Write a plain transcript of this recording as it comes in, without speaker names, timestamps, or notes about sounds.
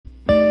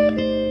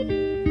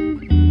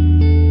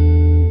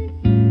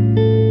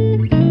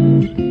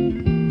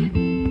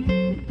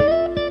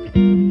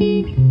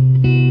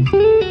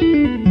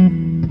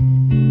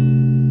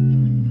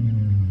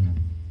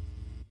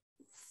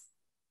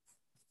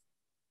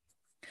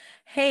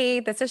Hey,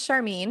 this is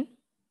Charmene.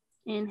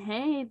 And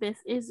hey, this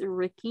is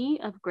Ricky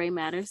of Gray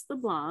Matters, the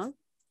blog.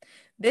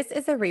 This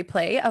is a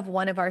replay of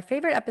one of our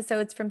favorite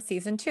episodes from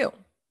season 2.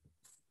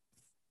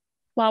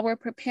 While we're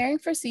preparing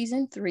for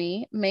season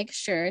 3, make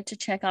sure to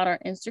check out our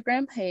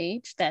Instagram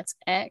page. That's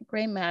at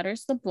Gray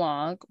Matters, the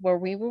blog, where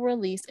we will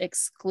release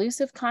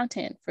exclusive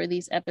content for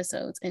these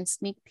episodes and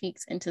sneak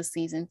peeks into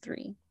season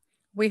 3.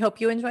 We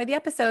hope you enjoy the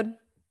episode.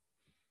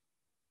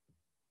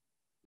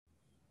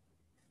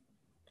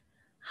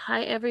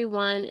 Hi,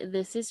 everyone.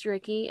 This is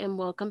Ricky, and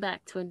welcome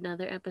back to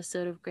another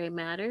episode of Gray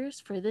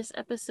Matters. For this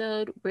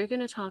episode, we're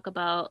going to talk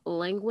about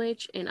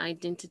language and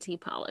identity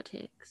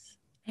politics.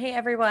 Hey,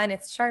 everyone,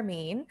 it's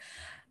Charmene.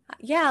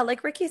 Yeah,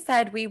 like Ricky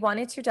said, we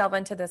wanted to delve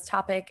into this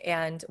topic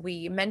and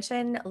we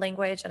mention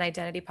language and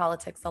identity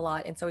politics a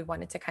lot. And so we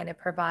wanted to kind of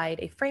provide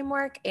a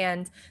framework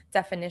and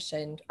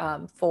definition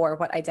for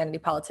what identity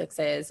politics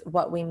is,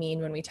 what we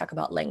mean when we talk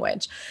about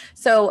language.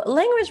 So,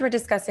 language, we're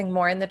discussing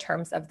more in the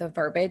terms of the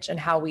verbiage and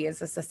how we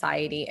as a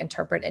society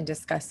interpret and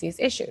discuss these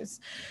issues.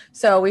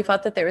 So, we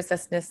felt that there was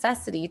this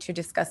necessity to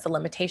discuss the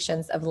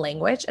limitations of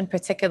language, and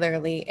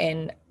particularly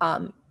in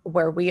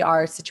where we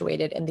are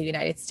situated in the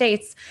United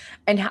States,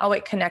 and how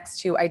it connects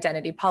to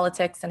identity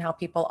politics and how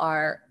people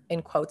are,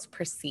 in quotes,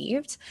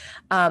 perceived,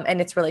 and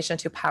its relation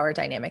to power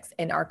dynamics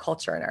in our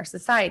culture and our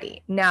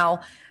society. Now,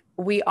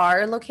 we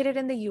are located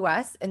in the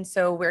US, and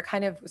so we're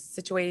kind of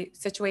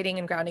situating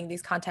and grounding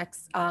these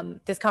contexts,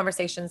 these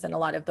conversations in a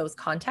lot of those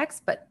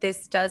contexts, but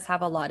this does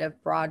have a lot of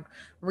broad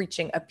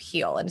reaching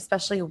appeal, and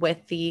especially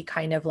with the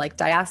kind of like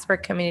diaspora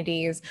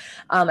communities.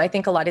 I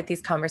think a lot of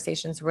these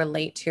conversations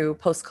relate to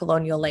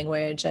post-colonial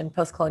language and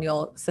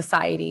post-colonial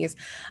societies.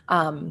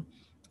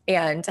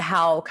 And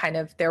how kind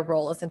of their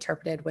role is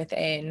interpreted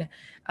within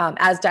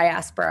as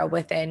diaspora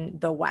within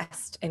the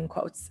West, in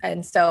quotes.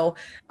 And so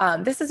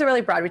this is a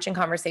really broad reaching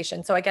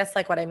conversation. So I guess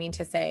like what I mean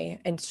to say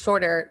in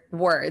shorter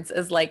words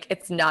is like,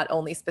 it's not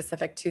only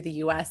specific to the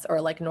US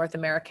or like North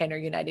American or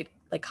United,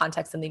 like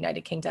context in the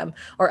United Kingdom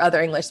or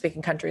other English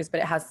speaking countries,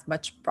 but it has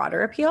much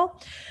broader appeal.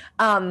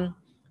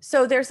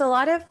 So there's a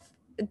lot of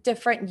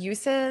different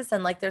uses,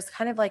 and like there's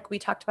kind of like we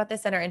talked about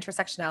this in our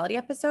intersectionality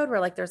episode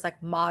where like there's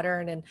like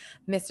modern and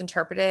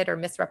misinterpreted or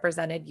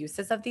misrepresented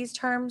uses of these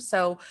terms.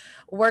 So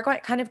we're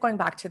going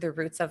back to the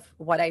roots of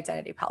what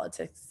identity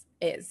politics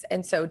is,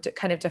 and so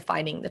kind of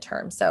defining the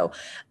term. So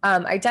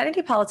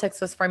identity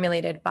politics was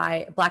formulated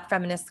by Black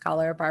feminist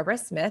scholar Barbara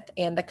Smith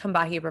and the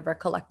Combahee River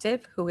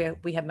Collective, who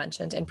we have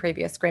mentioned in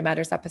previous Gray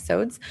Matters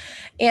episodes.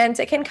 And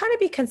it can kind of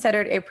be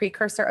considered a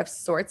precursor of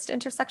sorts to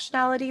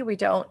intersectionality.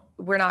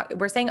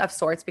 We're saying of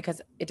sorts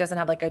because it doesn't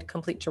have like a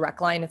complete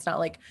direct line. It's not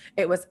like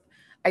it was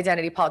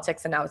identity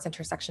politics and now it's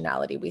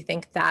intersectionality. We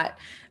think that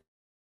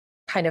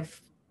kind of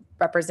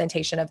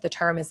representation of the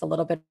term is a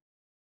little bit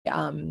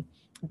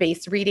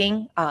base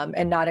reading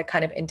and not a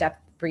kind of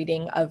in-depth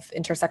reading of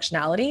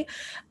intersectionality.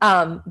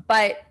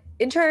 But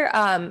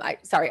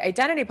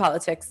identity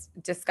politics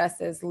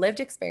discusses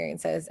lived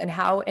experiences and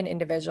how an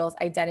individual's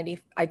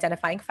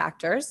identifying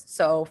factors,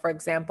 so for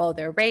example,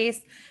 their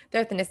race,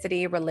 their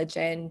ethnicity,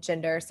 religion,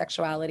 gender,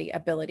 sexuality,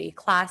 ability,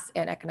 class,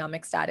 and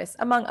economic status,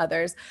 among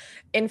others,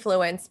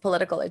 influence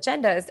political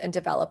agendas and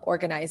develop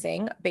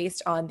organizing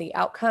based on the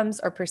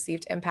outcomes or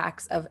perceived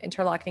impacts of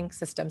interlocking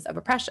systems of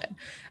oppression.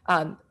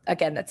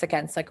 Again, that's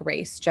against like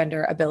race,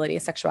 gender, ability,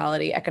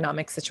 sexuality,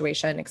 economic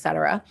situation,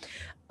 etc.,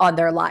 on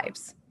their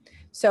lives.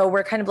 So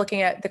we're kind of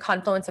looking at the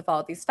confluence of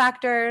all of these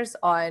factors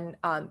on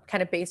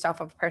kind of based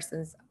off of a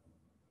person's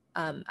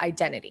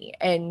identity.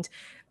 And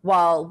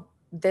while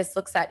this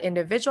looks at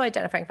individual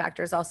identifying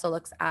factors, also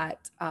looks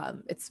at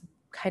it's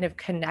kind of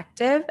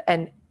connective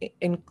and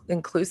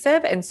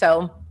inclusive. And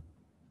so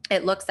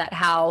it looks at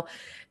how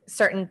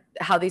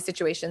these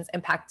situations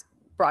impact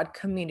broad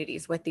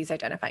communities with these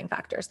identifying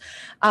factors.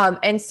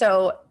 And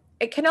so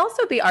it can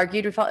also be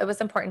argued, we felt it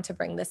was important to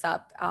bring this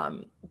up,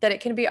 that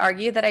it can be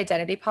argued that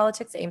identity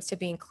politics aims to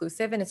be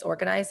inclusive in its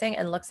organizing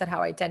and looks at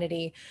how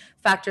identity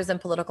factors in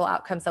political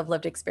outcomes of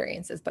lived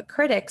experiences. But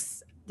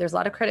there's a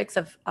lot of critics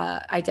of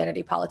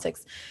identity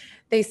politics.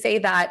 They say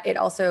that it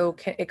also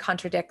it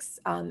contradicts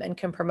and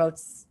can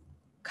promotes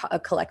a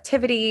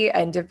collectivity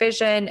and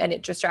division, and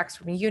it distracts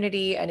from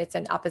unity, and it's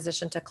in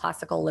opposition to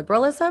classical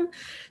liberalism.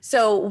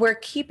 So we're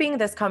keeping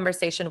this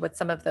conversation with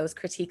some of those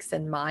critiques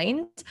in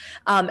mind,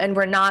 and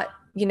we're not,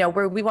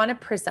 we want to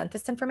present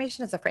this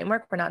information as a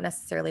framework. We're not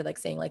necessarily like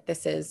saying like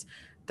this is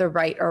the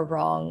right or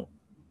wrong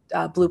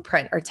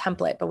blueprint or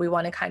template, but we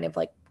want to kind of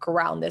like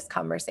ground this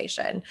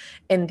conversation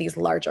in these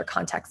larger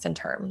contexts and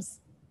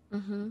terms.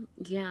 Mm-hmm.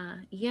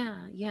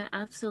 Yeah,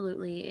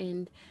 absolutely.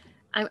 And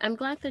I'm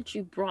glad that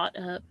you brought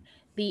up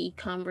the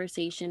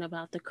conversation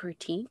about the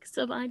critiques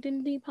of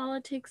identity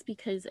politics,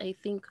 because I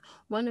think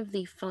one of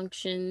the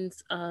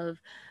functions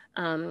of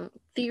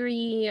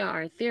theory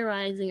or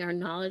theorizing or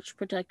knowledge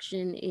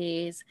production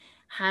is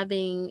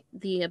having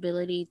the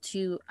ability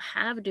to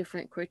have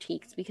different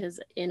critiques,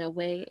 because in a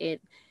way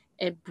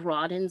it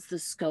broadens the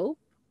scope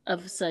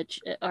of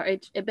such, or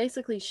it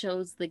basically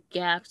shows the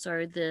gaps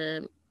or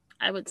the,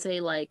 I would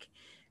say, like,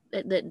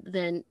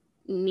 then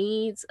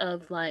needs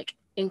of like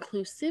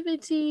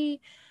inclusivity,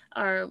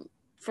 or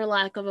for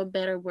lack of a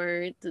better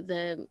word,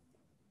 the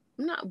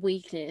not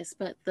weakness,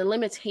 but the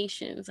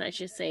limitations, I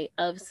should say,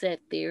 of said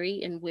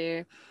theory, and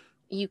where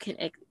you can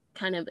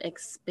kind of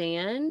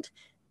expand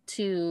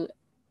to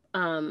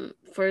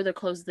further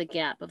close the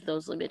gap of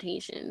those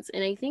limitations.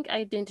 And I think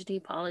identity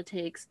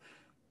politics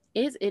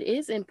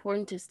is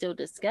important to still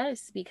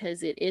discuss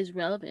because it is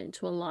relevant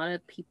to a lot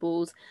of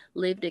people's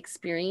lived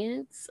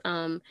experience,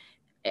 an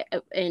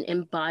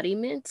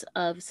embodiment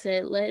of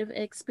said lived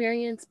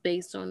experience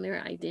based on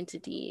their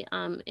identity.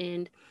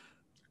 And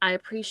I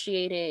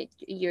appreciated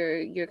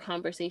your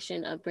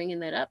conversation of bringing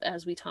that up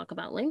as we talk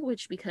about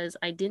language, because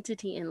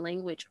identity and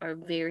language are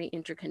very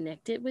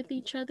interconnected with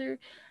each other.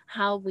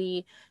 How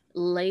we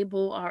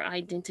label our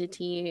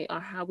identity or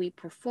how we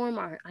perform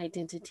our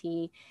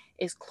identity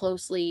is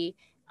closely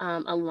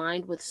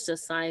aligned with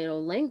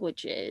societal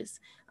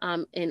languages,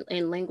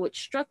 and language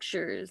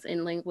structures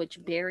and language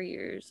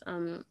barriers.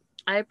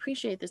 I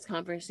appreciate this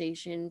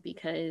conversation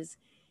because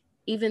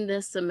even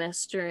this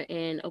semester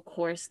in a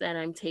course that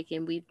I'm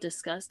taking, we've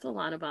discussed a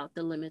lot about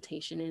the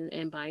limitation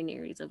and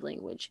binaries of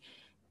language.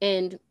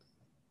 And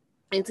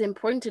it's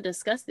important to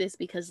discuss this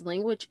because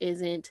language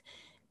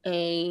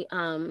a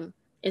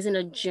isn't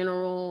a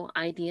general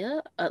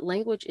idea.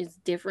 Language is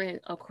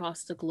different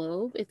across the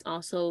globe. It's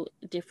also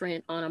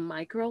different on a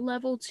micro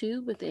level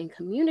too within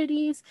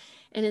communities,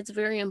 and it's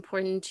very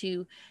important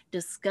to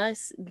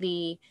discuss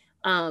the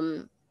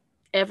um,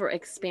 ever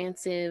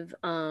expansive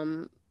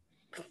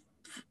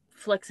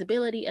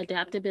flexibility,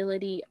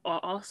 adaptability are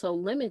also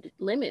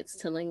limits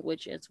to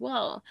language as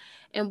well.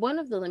 And one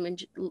of the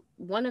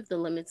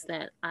limits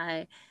that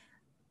I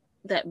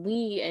that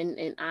we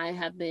and I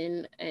have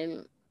been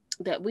and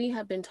that we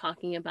have been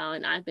talking about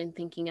and I've been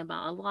thinking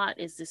about a lot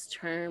is this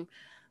term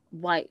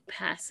white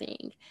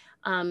passing.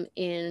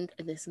 And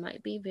this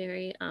might be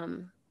very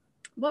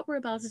what we're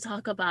about to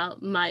talk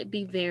about might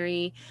be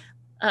very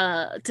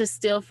to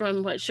steal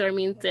from what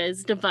Charmaine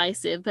says,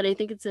 divisive, but I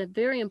think it's a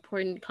very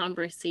important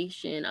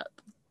conversation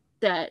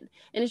that,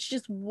 and it's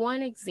just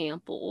one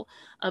example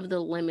of the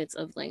limits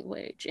of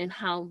language and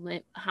how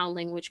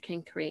language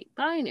can create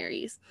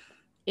binaries.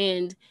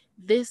 And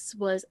this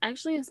was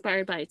actually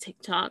inspired by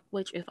TikTok,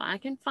 which if I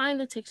can find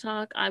the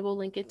TikTok, I will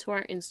link it to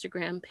our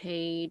Instagram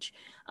page.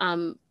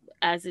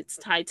 As it's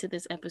tied to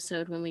this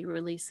episode when we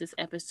release this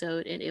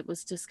episode, and it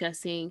was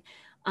discussing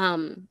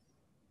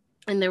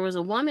and there was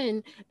a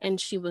woman, and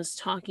she was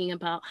talking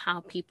about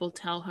how people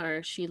tell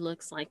her she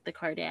looks like the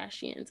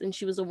Kardashians, and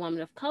she was a woman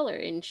of color,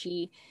 and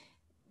she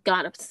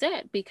got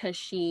upset because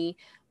she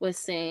was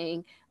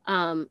saying,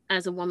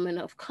 as a woman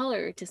of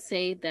color, to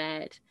say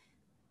that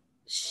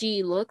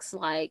she looks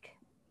like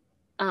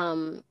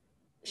um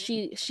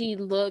she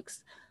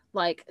looks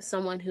like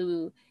someone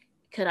who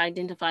could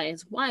identify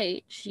as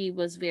white. She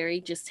was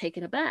very just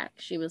taken aback.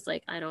 She was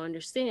like, I don't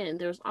understand.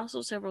 There's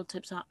also several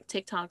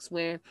TikToks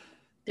where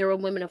there were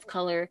women of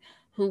color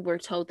who were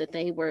told that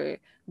they were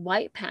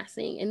white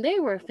passing, and they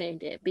were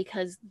offended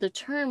because the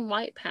term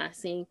white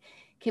passing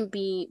can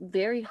be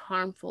very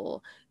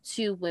harmful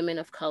to women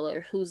of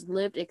color whose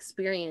lived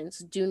experience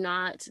do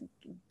not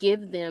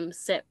give them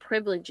set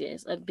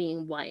privileges of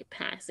being white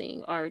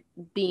passing, or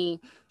being,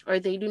 or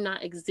they do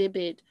not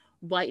exhibit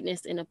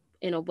whiteness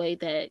in a way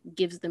that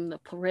gives them the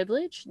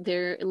privilege.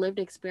 Their lived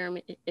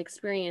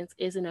experience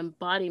is an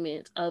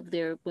embodiment of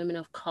their women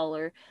of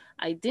color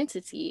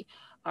identity,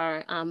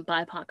 or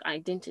BIPOC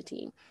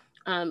identity.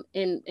 And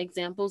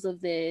examples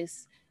of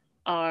this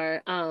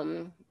are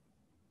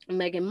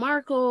Meghan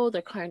Markle,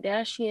 the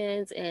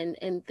Kardashians,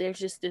 and there's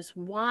just this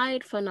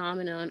wide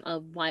phenomenon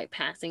of white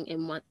passing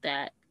and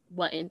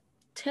what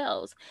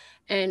entails.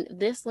 And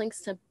this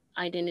links to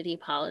identity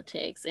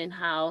politics and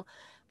how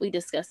we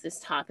discuss this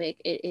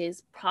topic. It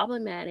is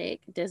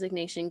problematic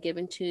designation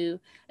given to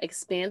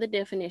expand the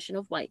definition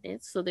of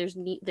whiteness. So there's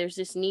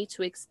this need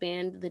to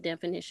expand the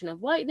definition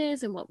of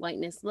whiteness and what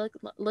whiteness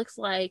looks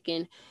like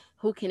and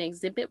who can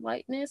exhibit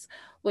whiteness,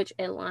 which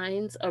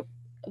aligns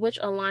which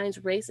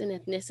aligns race and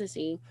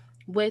ethnicity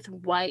with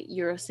white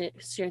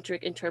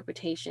Eurocentric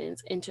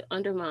interpretations, and to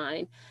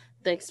undermine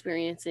the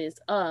experiences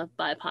of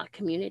BIPOC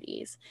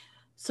communities.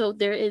 So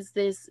there is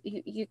this,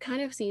 you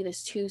kind of see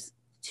this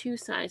two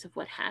sides of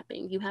what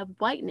happened. You have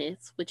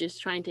whiteness, which is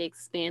trying to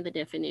expand the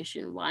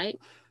definition white,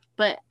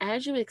 but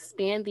as you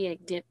expand the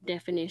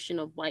definition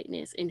of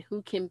whiteness and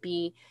who can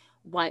be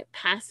white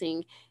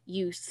passing,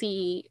 you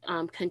see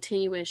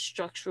continuous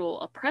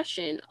structural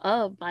oppression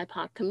of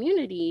BIPOC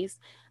communities,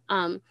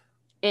 um,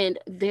 and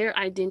their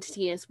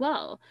identity as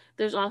well.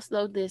 There's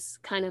also this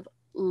kind of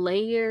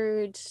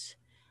layered,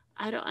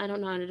 I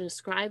don't know how to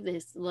describe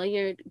this,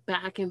 layered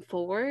back and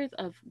forth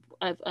of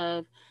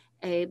a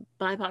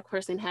BIPOC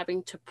person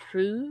having to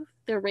prove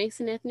their race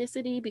and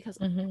ethnicity because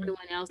Mhm.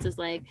 everyone else is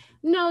like,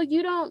 no,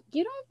 you don't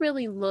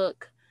really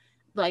look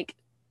like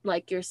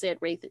your said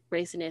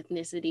race and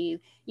ethnicity.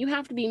 You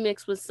have to be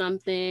mixed with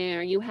something,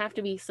 or you have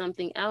to be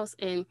something else.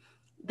 And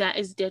that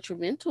is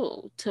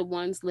detrimental to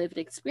one's lived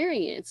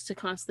experience, to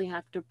constantly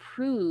have to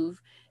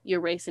prove your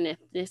race and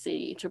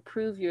ethnicity, to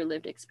prove your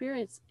lived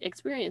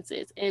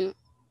experiences. And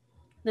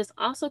this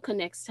also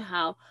connects to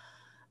how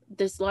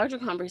this larger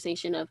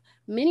conversation of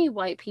many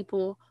white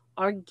people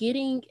are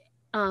getting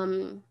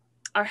um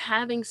are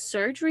having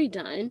surgery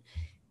done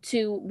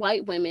to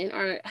white women,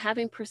 are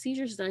having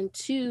procedures done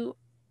to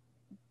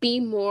be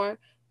more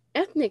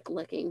ethnic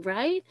looking,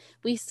 right?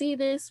 We see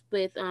this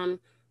with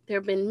there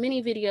have been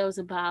many videos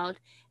about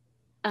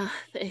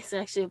it's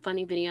actually a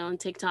funny video on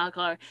TikTok,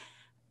 or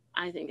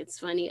I think it's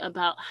funny,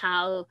 about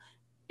how,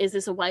 is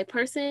this a white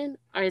person,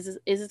 or is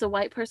this a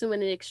white person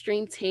with an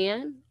extreme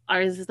tan, or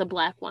is this a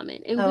black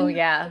woman? And Oh when you're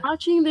yeah.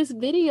 watching this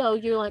video,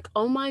 you're like,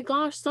 oh my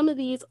gosh, some of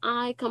these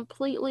I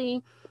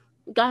completely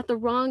got the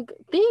wrong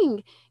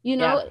thing,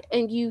 Yeah.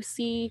 and you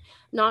see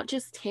not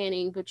just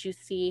tanning, but you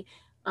see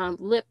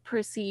lip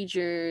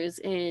procedures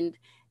and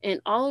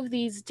all of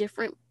these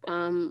different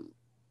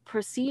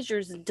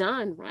procedures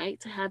done, right,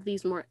 to have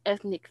these more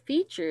ethnic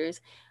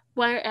features.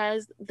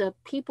 Whereas the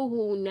people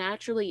who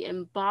naturally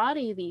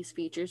embody these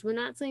features, we're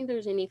not saying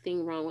there's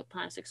anything wrong with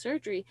plastic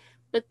surgery,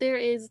 but there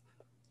is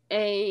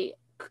a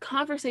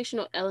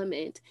conversational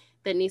element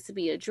that needs to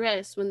be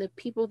addressed when the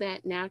people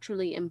that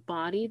naturally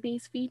embody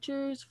these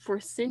features for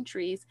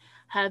centuries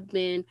have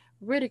been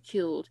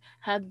ridiculed,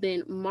 have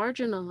been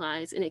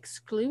marginalized, and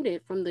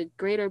excluded from the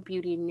greater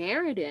beauty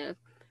narrative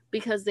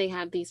because they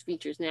have these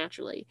features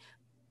naturally.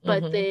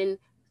 But Hmm. then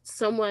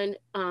someone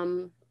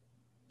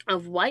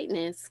of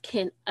whiteness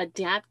can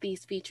adapt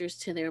these features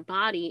to their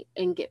body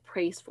and get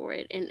praised for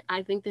it. And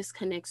I think this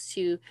connects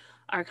to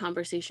our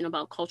conversation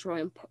about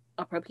cultural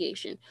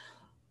appropriation.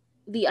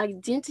 The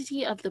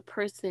identity of the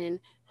person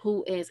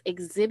who is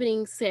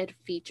exhibiting said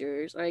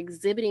features or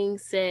exhibiting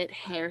said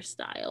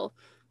hairstyle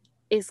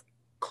is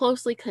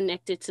closely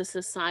connected to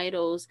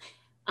societal's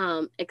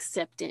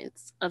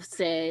acceptance of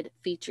said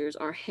features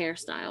or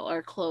hairstyle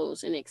or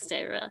clothes and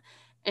etc.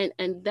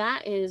 And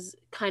that is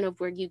kind of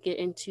where you get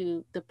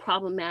into the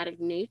problematic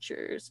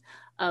natures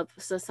of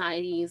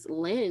society's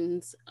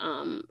lens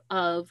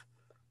of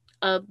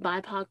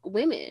BIPOC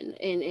women,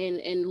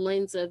 and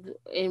lens of,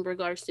 in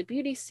regards to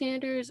beauty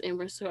standards, in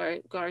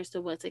regards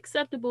to what's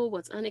acceptable,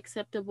 what's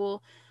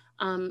unacceptable.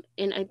 And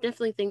I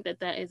definitely think that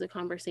that is a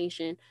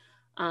conversation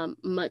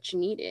much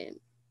needed.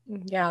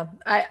 Yeah.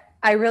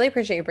 I really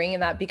appreciate you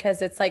bringing that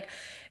because it's like,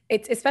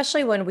 it's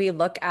especially when we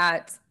look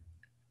at,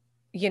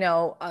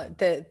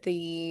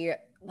 the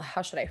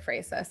how should I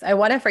phrase this? I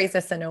want to phrase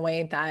this in a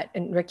way that,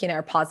 and Ricky and I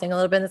are pausing a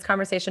little bit in this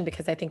conversation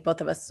because I think both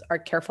of us are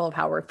careful of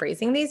how we're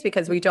phrasing these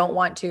because we don't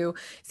want to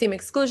seem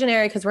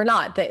exclusionary because we're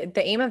not.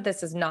 The aim of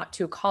this is not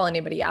to call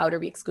anybody out or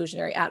be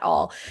exclusionary at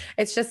all.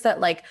 It's just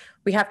that like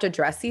we have to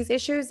address these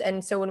issues.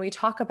 And so when we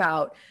talk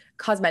about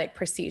cosmetic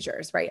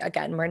procedures, right?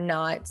 Again, we're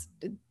not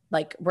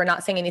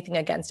saying anything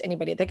against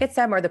anybody that gets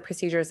them or the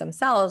procedures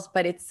themselves,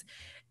 but it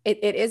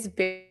is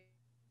very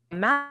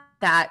mad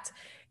that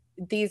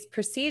these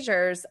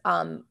procedures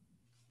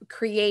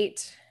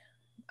create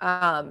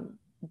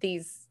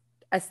these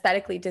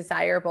aesthetically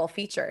desirable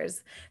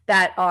features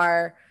that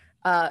are,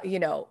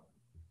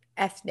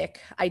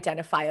 ethnic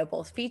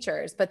identifiable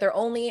features, but they're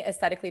only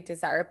aesthetically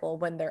desirable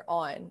when they're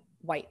on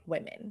white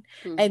women.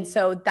 And Mm-hmm.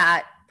 so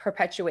that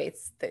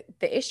perpetuates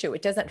the issue.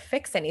 It doesn't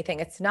fix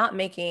anything. It's not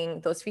making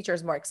those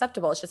features more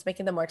acceptable. It's just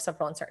making them more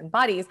acceptable in certain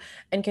bodies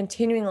and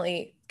continuing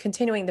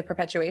the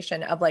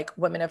perpetuation of like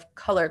women of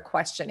color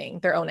questioning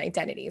their own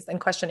identities and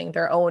questioning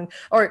their own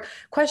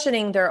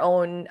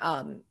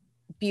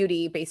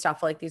beauty based off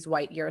of like these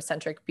white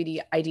Eurocentric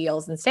beauty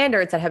ideals and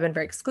standards that have been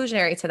very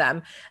exclusionary to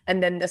them.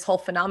 And then this whole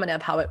phenomena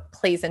of how it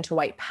plays into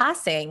white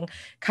passing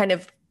kind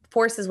of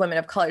forces women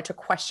of color to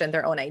question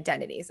their own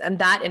identities. And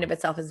that in of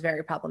itself is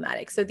very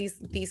problematic. So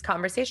these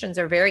conversations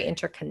are very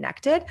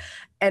interconnected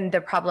and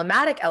the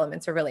problematic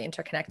elements are really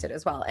interconnected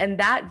as well. And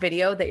that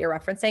video that you're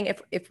referencing,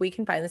 if we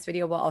can find this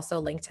video, we'll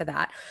also link to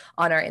that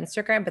on our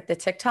Instagram. But the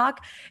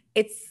TikTok,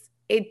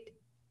 the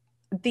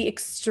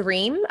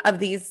extreme of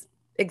these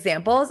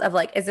examples of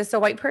like, is this a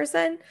white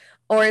person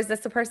or is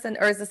this a person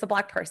or is this a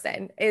black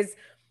person? Is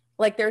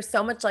like, there's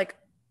so much like,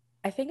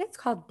 I think it's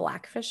called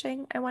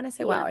blackfishing. I want to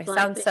say, Yeah, wow, I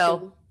sound so,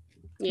 blackfishing.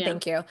 Yeah.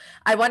 thank you.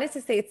 I wanted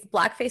to say it's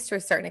blackface to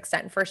a certain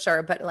extent for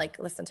sure, but like,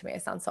 listen to me, I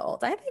sound so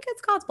old. I think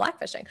it's called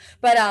blackfishing,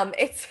 but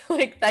it's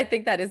like, I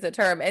think that is the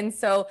term. And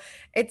so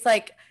it's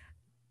like,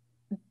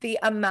 the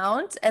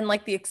amount and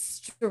like the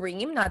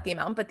extreme, not the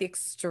amount, but the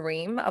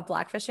extreme of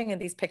blackfishing in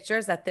these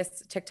pictures that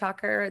this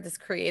TikToker, this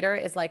creator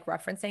is like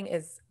referencing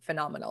is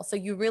phenomenal. So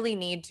you really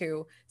need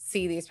to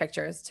see these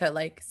pictures to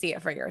like see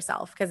it for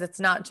yourself because it's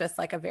not just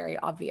like a very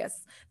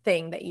obvious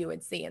thing that you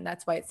would see. And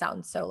that's why it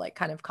sounds so like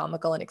kind of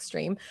comical and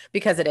extreme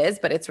because it is,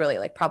 but it's really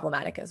like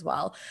problematic as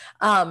well.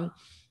 And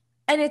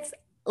it's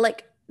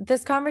like,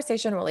 this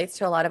conversation relates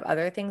to a lot of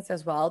other things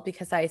as well,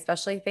 because I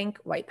especially think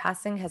white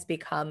passing has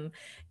become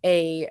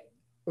a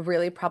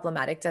really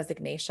problematic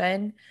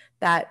designation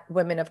that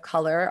women of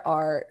color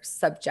are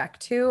subject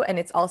to. And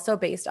it's also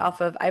based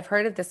off of, I've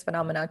heard of this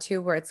phenomenon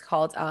too, where it's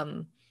called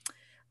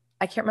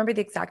I can't remember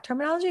the exact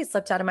terminology, it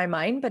slipped out of my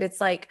mind, but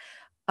it's like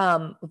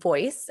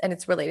voice, and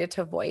it's related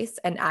to voice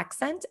and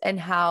accent, and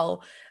how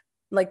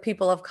like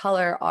people of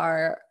color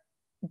are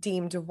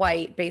deemed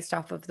white based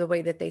off of the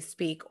way that they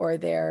speak or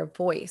their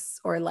voice,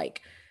 or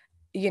like,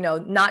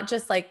 not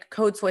just like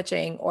code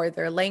switching or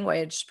their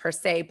language per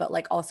se, but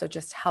like also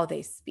just how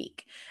they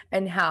speak,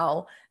 and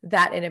how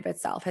that in of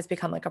itself has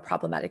become like a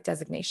problematic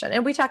designation.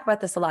 And we talk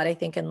about this a lot, I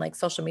think, in like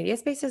social media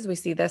spaces. We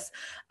see this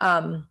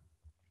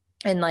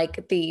in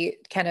like the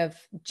kind of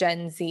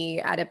Gen Z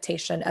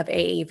adaptation of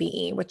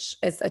AAVE, which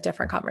is a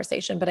different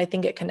conversation, but I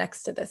think it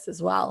connects to this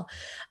as well.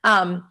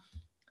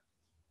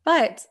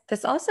 But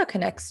this also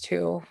connects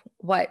to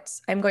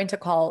what I'm going to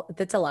call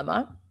the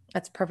dilemma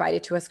that's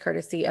provided to us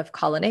courtesy of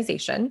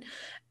colonization,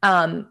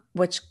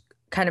 which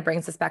kind of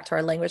brings us back to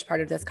our language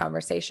part of this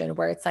conversation,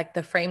 where it's like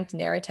the framed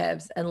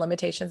narratives and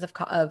limitations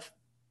of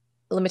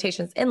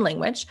limitations in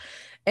language,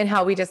 and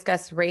how we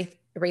discuss race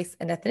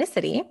and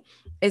ethnicity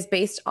is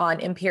based on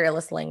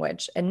imperialist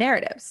language and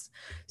narratives.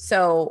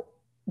 So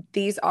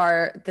this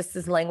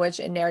is language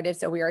and narratives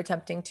that we are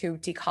attempting to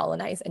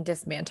decolonize and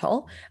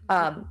dismantle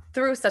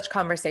through such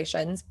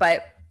conversations,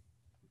 but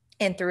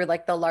and through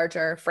like the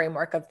larger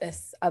framework of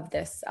this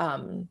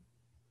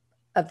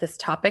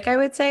topic, I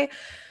would say.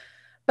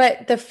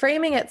 But the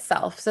framing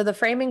itself, so the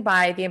framing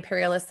by the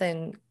imperialist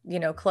and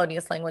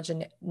colonialist language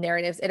and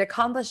narratives, it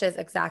accomplishes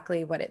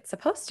exactly what it's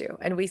supposed to,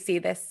 and we see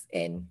this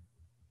in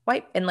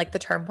like the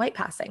term white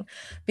passing,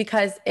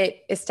 because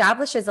it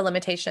establishes a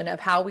limitation of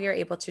how we are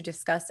able to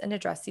discuss and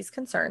address these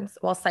concerns,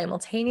 while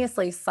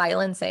simultaneously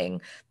silencing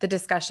the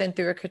discussion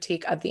through a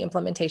critique of the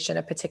implementation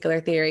of particular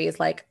theories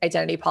like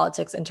identity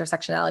politics,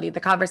 intersectionality. The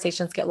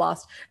conversations get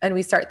lost, and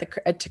we start the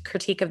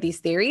critique of these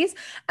theories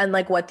and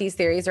like what these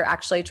theories are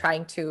actually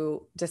trying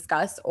to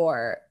discuss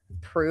or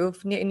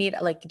prove, need,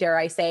 like, dare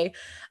I say,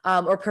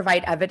 or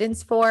provide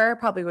evidence for,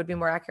 probably would be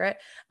more accurate.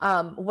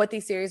 What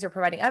these theories are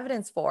providing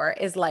evidence for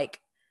is like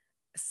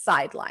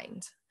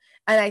sidelined.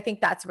 And I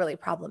think that's really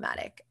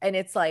problematic. And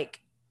it's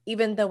like,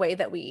 even the way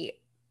that we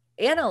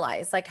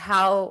analyze, like,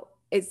 how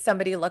is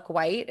somebody look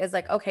white is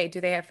like, okay, do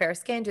they have fair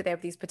skin? Do they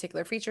have these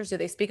particular features? Do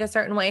they speak a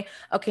certain way?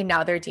 Okay,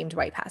 now they're deemed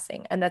white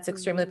passing. And that's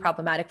extremely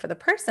problematic for the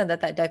person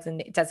that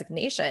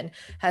designation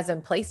has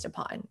been placed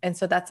upon. And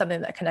so that's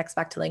something that connects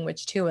back to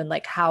language too, and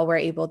like how we're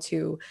able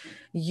to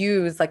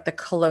use like the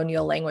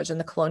colonial language and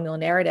the colonial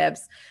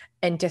narratives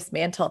and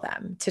dismantle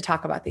them to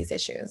talk about these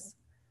issues.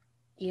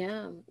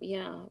 Yeah,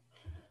 yeah.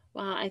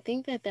 Wow, I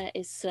think that that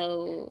is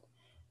so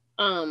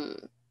um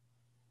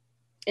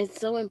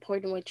it's so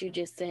important what you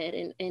just said,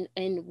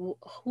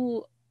 and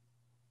who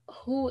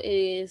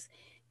is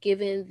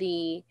given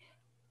the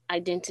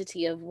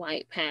identity of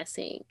white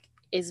passing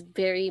is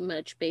very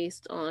much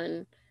based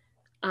on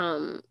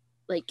um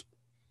like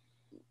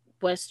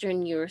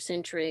Western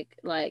Eurocentric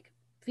like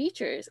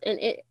features. And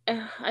it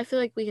I feel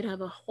like we could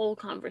have a whole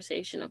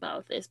conversation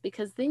about this,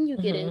 because then you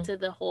get Mm-hmm. into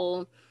the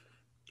whole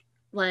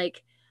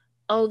like,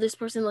 oh, this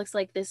person looks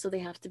like this, so they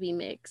have to be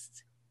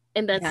mixed.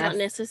 And that's not Yes.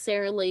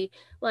 necessarily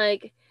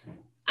like,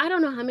 I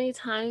don't know how many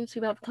times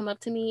people have come up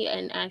to me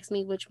and asked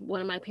me which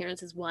one of my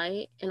parents is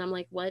white, and I'm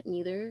like, what?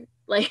 Neither.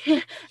 Like,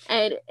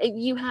 and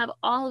you have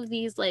all of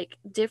these like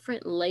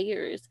different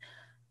layers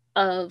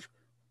of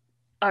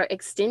our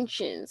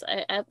extensions.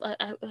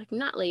 Like,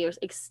 not layers,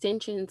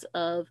 extensions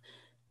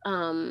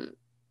um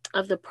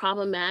of the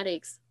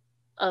problematics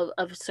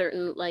of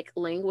certain like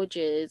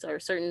languages or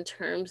certain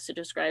terms to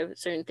describe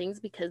certain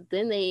things, because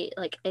then they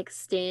like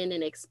extend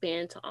and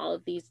expand to all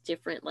of these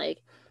different like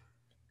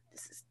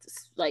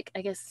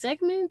I guess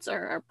segments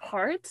or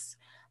parts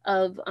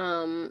of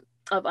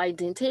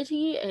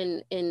identity,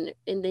 and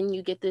then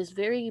you get this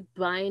very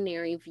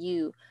binary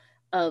view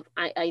of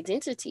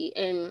identity.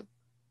 And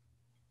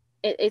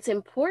it's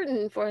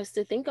important for us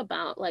to think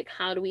about like,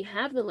 how do we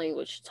have the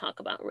language to talk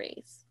about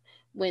race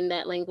when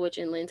that language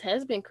and lens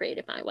has been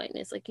created by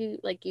whiteness, like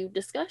you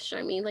discussed.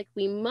 I mean, like,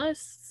 we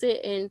must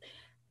sit and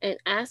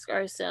ask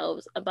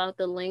ourselves about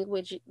the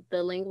languages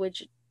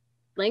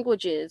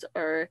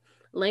or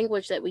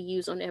language that we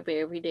use on every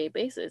everyday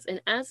basis.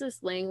 And as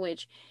this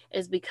language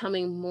is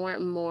becoming more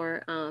and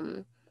more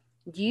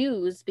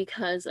used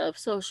because of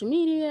social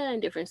media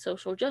and different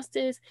social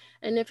justice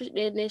and different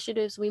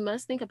initiatives, we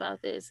must think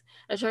about this.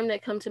 A term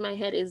that comes to my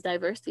head is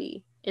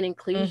diversity and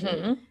inclusion.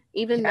 Mm-hmm.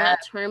 Even Yeah.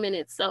 that term in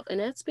itself, and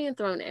that's being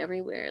thrown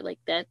everywhere. Like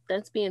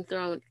that's being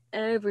thrown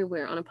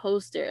everywhere on a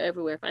poster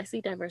everywhere. If I see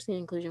diversity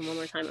and inclusion one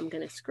more time, I'm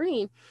gonna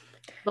scream.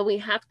 But we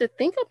have to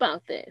think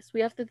about this.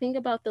 We have to think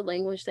about the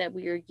language that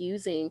we are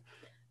using,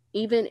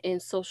 even in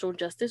social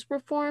justice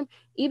reform.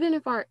 Even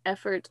if our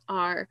efforts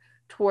are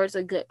towards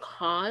a good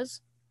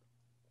cause,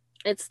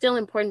 it's still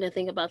important to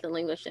think about the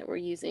language that we're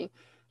using.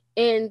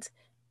 And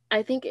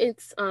I think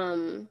it's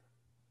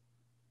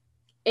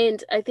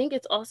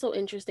also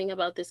interesting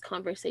about this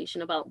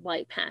conversation about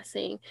white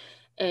passing,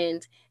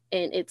 and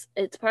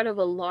it's part of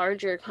a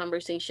larger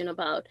conversation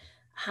about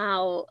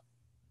how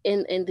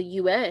in the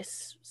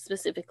US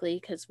specifically,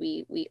 because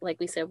we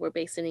like we said, we're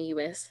based in the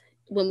US.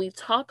 When we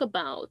talk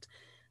about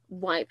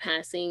white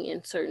passing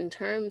in certain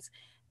terms,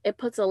 it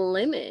puts a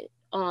limit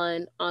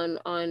on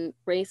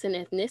race and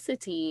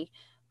ethnicity,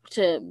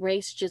 to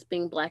race just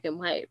being black and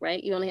white,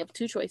 right? You only have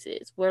two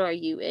choices. What are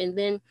you? And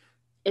then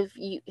if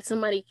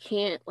somebody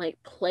can't like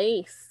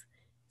place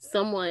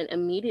someone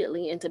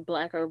immediately into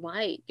black or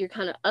white, you're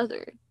kind of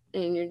othered,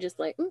 and you're just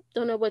like,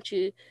 don't know what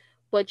you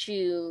what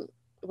you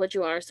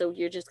are, so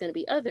you're just going to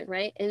be othered,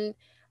 right? And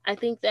I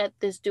think that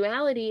this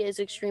duality is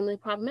extremely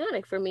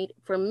problematic for me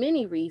for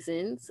many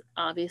reasons,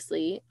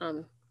 obviously,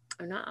 or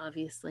not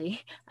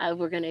obviously.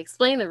 We're going to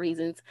explain the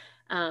reasons,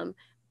 um,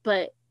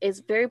 but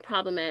it's very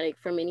problematic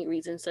for many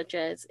reasons, such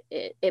as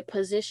it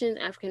positions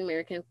African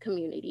American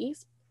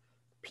communities,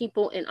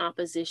 people, in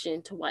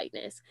opposition to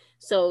whiteness.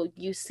 So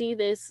you see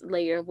this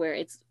layer where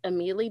it's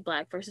immediately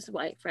black versus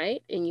white,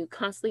 right? And you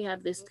constantly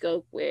have this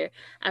scope where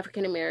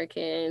African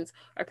Americans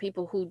or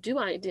people who do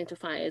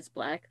identify as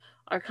black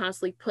are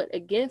constantly put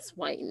against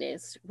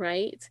whiteness,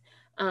 right?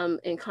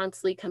 And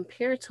constantly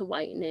compared to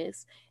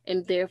whiteness,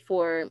 and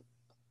therefore,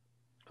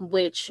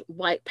 which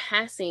white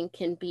passing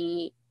can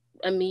be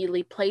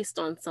immediately placed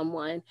on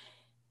someone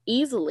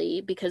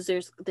easily because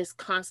there's this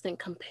constant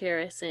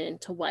comparison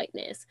to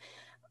whiteness.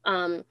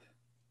 Um,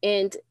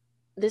 and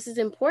this is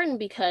important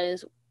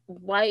because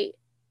white,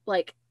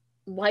 like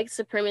white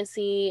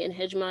supremacy and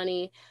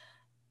hegemony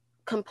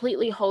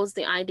completely holds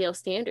the ideal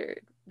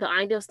standard. The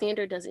ideal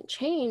standard doesn't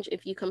change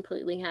if you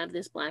completely have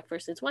this black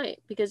versus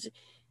white, because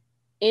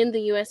in the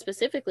US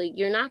specifically,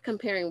 you're not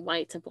comparing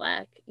white to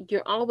black.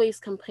 You're always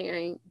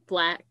comparing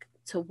black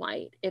to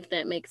white, if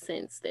that makes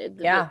sense.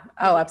 Yeah.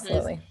 Oh, Because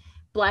absolutely.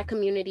 black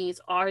communities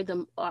are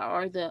the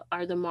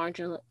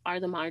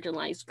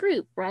marginalized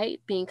group, right?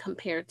 Being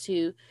compared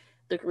to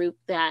the group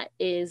that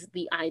is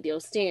the ideal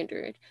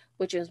standard,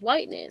 which is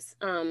whiteness.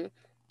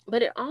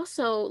 But it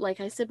also, like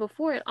I said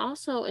before, it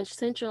also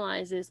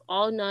essentializes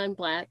all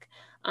non-black,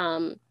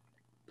 um,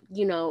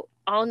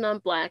 all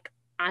non-black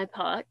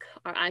IPOC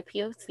or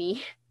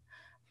IPOC,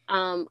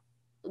 um,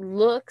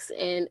 looks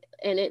and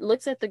it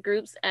looks at the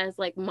groups as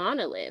like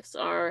monoliths,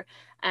 or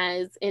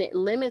as, and it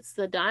limits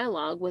the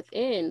dialogue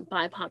within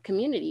BIPOC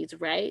communities,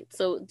 right?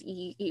 So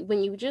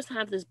when you just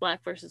have this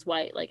black versus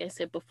white, like I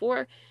said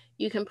before,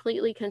 you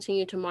completely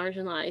continue to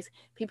marginalize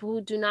people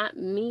who do not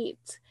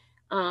meet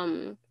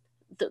um,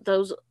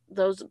 those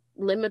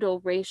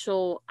liminal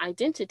racial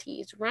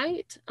identities,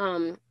 right?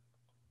 And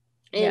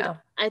Yeah.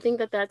 I think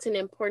that that's an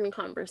important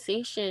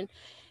conversation,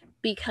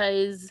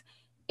 because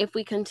if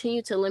we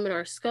continue to limit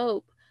our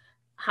scope,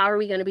 how are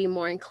we going to be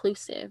more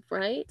inclusive,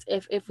 right?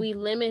 If we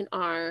limit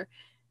our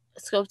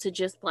scope to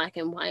just black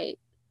and white,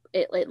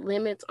 it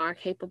limits our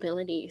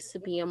capabilities to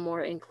be a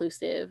more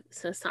inclusive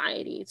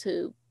society,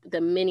 to the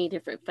many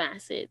different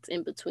facets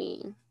in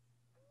between.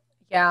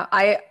 Yeah,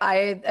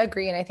 I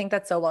agree, and I think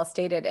that's so well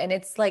stated. And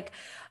it's like,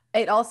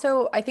 it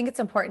also, I think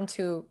it's important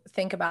to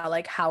think about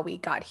like how we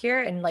got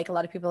here. And like a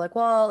lot of people are like,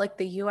 well, like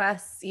the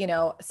US,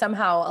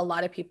 somehow a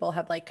lot of people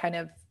have like kind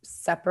of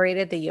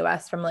separated the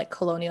US from like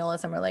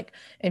colonialism or like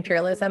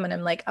imperialism. And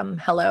I'm like,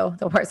 hello,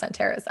 the war's on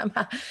terrorism.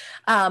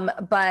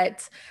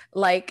 But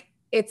like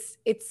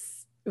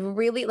it's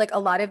really like a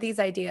lot of these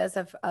ideas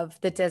of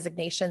the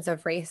designations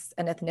of race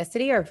and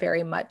ethnicity are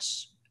very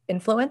much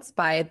influenced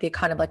by the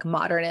kind of like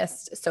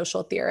modernist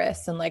social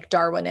theorists and like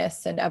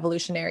Darwinists and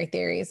evolutionary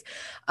theories.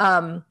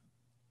 Um,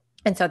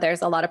 and so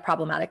there's a lot of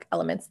problematic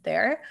elements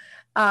there.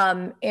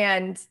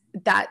 And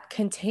that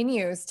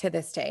continues to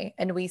this day.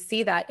 And we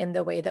see that in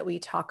the way that we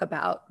talk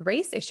about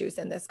race issues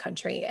in this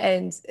country,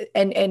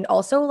 and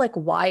also like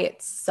why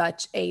it's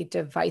such a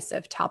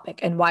divisive topic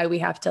and why we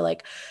have to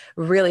like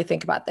really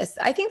think about this.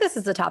 I think this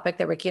is a topic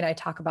that Ricky and I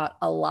talk about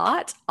a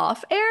lot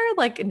off air,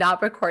 like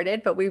not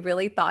recorded, but we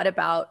really thought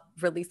about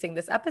releasing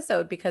this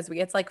episode because we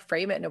had to like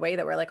frame it in a way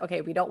that we're like,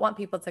 okay, we don't want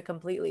people to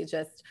completely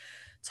just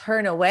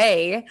turn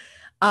away.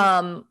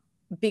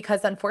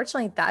 Because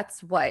unfortunately,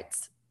 that's what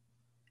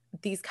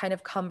these kind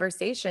of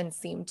conversations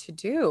seem to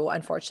do,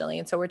 unfortunately.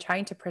 And so we're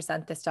trying to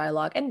present this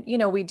dialogue. And,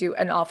 we do,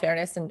 in all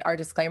fairness and our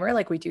disclaimer,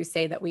 like we do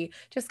say that we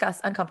discuss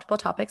uncomfortable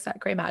topics at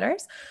Gray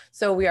Matters.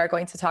 So we are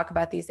going to talk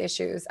about these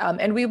issues.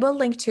 And we will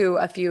link to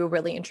a few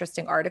really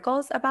interesting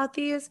articles about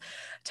these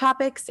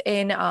topics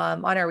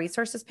on our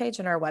resources page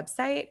on our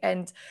website.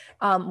 And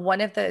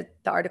one of the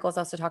articles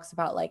also talks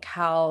about like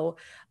how,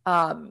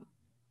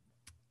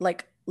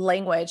 like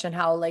language and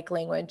how like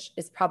language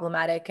is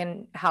problematic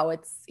and how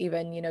it's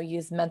even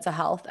used mental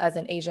health as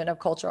an agent of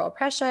cultural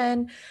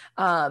oppression,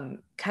 kind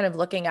of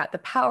looking at the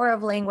power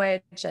of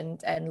language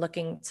and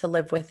looking to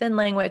live within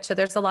language. So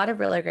there's a lot of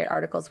really great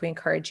articles we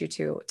encourage you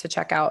to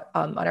check out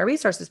on our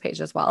resources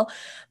page as well.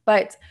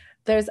 But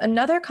there's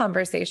another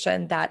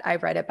conversation that I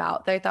read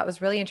about that I thought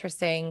was really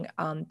interesting,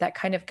 that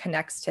kind of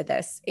connects to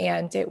this.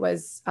 And it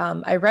was,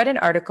 I read an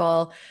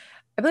article,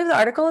 I believe the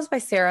article is by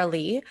Sarah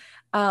Lee,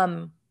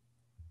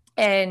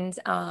 and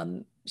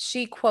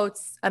she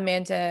quotes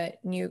Amanda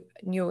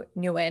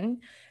Nguyen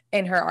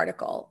in her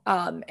article.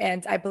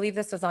 And I believe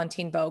this was on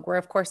Teen Vogue. We're,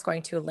 of course,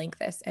 going to link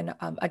this and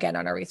again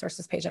on our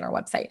resources page on our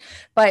website.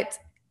 But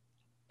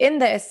in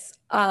this,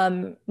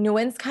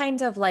 Nguyen's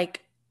kind of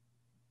like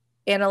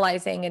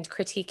analyzing and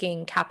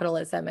critiquing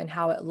capitalism and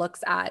how it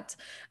looks at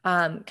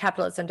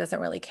capitalism doesn't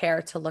really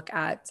care to look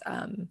at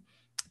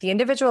the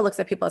individual, looks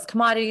at people as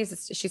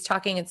commodities. She's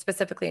talking and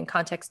specifically in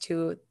context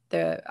to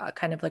the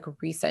kind of like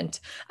recent,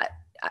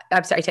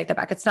 I'm sorry, I take that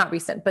back. It's not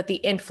recent, but the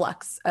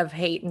influx of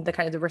hate and the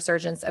kind of the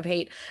resurgence of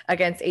hate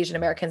against Asian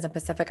Americans and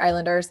Pacific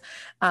Islanders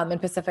and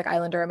Pacific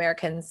Islander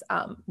Americans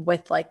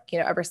with like, you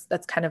know,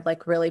 that's kind of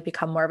like really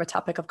become more of a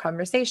topic of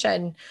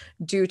conversation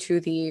due to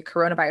the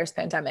coronavirus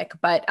pandemic.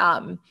 But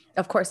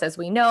of course, as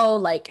we know,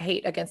 like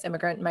hate against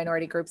immigrant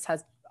minority groups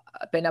has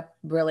been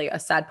really a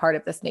sad part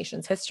of this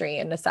nation's history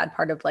and a sad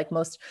part of like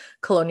most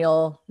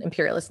colonial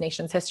imperialist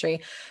nations'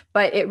 history.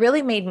 But it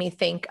really made me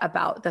think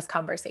about this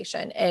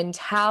conversation and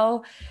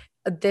how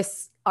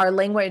our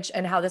language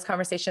and how this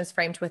conversation is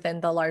framed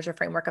within the larger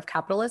framework of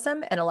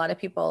capitalism. And a lot of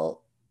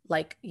people,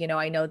 like, you know,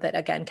 I know that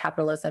again,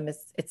 capitalism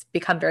it's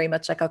become very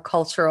much like a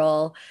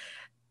cultural,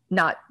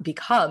 not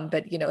become,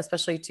 but, you know,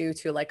 especially due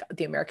to like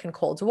the American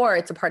Cold War,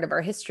 it's a part of our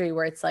history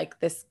where it's like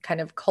this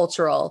kind of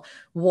cultural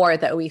war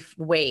that we've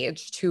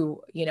waged to,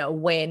 you know,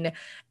 win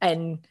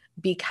and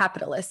be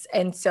capitalists.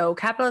 And so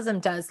capitalism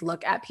does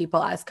look at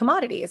people as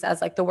commodities, as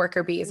like the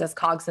worker bees, as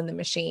cogs in the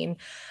machine.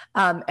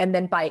 And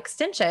then by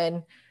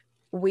extension,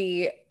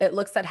 it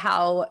looks at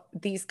how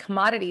these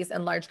commodities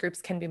and large groups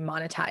can be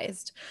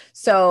monetized.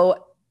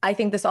 So I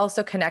think this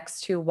also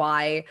connects to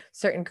why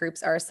certain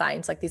groups are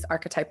assigned like these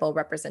archetypal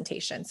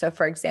representation. So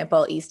for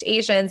example, East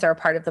Asians are a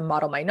part of the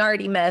model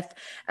minority myth.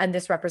 And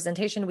this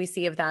representation we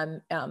see of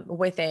them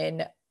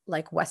within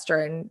like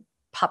Western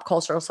pop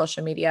cultural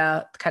social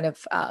media kind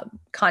of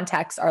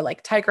contexts are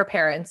like tiger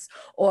parents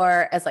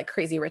or as like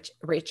crazy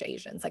rich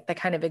Asians. Like they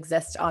kind of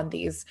exist on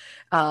these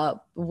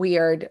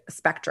weird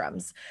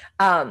spectrums.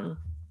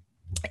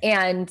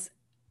 And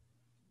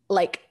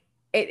like,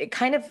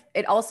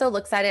 it also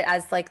looks at it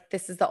as like,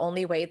 this is the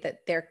only way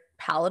that they're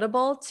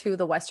palatable to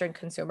the Western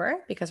consumer,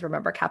 because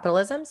remember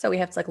capitalism. So we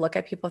have to like look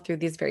at people through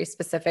these very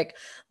specific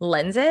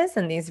lenses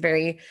and these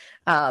very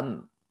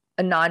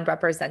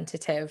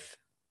non-representative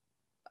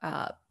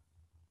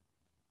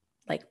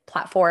like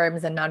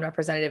platforms and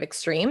non-representative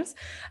extremes.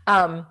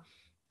 And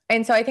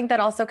so I think that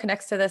also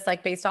connects to this,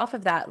 like based off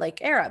of that, like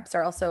Arabs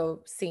are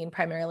also seen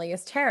primarily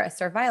as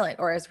terrorists or violent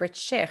or as rich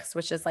sheikhs,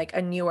 which is like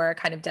a newer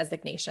kind of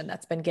designation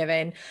that's been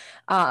given.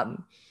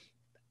 And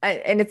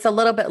it's a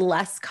little bit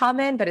less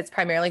common, but it's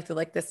primarily through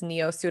like this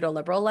neo pseudo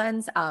liberal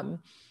lens.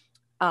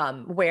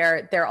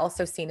 Where they're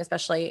also seen,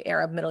 especially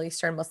Arab, Middle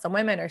Eastern, Muslim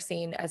women are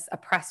seen as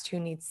oppressed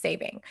who needs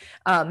saving.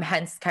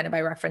 Hence, kind of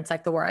by reference,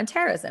 like the war on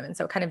terrorism. And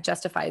so it kind of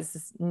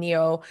justifies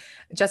neo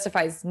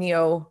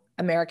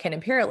American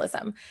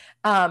imperialism.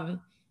 And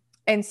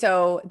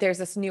so there's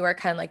this newer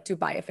kind of like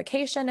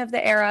Dubaiification of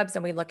the Arabs.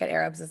 And we look at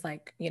Arabs as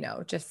like, you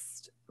know,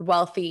 just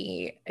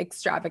wealthy,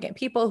 extravagant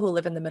people who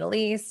live in the Middle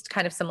East,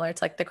 kind of similar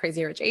to like the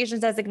crazy rich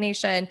Asians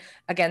designation.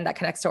 Again, that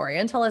connects to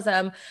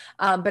Orientalism.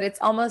 But it's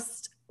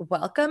almost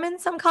welcome in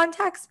some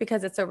contexts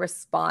because it's a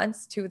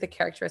response to the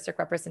characteristic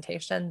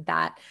representation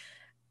that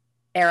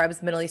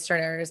Arabs, Middle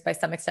Easterners, by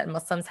some extent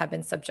Muslims have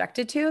been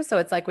subjected to. So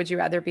it's like, would you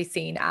rather be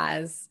seen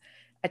as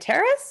a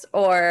terrorist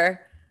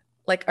or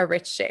like a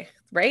rich sheikh,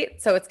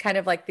 right? So it's kind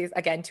of like these,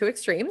 again, two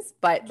extremes,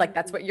 but like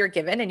that's what you're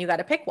given and you got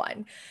to pick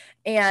one.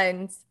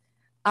 And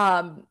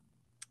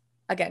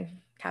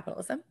again,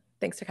 capitalism,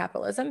 thanks to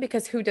capitalism,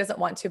 because who doesn't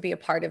want to be a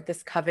part of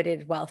this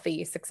coveted,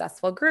 wealthy,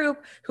 successful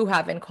group who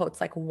have, in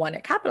quotes, like won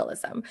at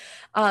capitalism?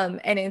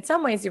 And in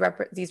some ways,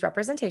 these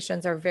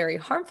representations are very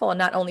harmful,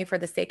 not only for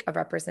the sake of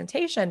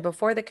representation, but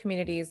for the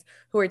communities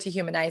who are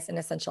dehumanized and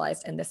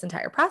essentialized in this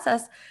entire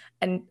process.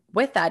 And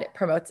with that, it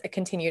promotes a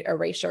continued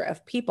erasure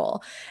of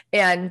people.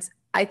 And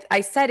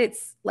I said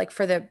it's like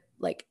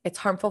it's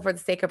harmful for the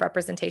sake of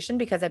representation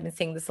because I've been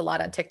seeing this a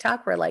lot on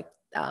TikTok where like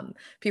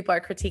people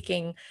are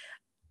critiquing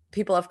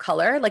people of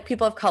color, like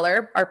people of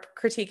color are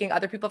critiquing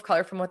other people of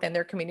color from within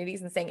their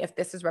communities and saying, if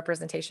this is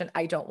representation,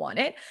 I don't want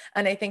it.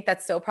 And I think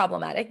that's so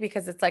problematic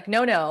because it's like,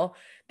 no,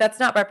 that's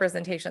not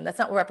representation. That's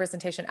not what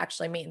representation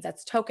actually means.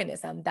 That's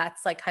tokenism.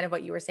 That's like kind of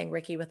what you were saying,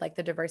 Ricky, with like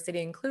the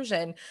diversity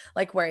inclusion,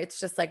 like where it's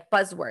just like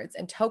buzzwords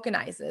and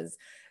tokenizes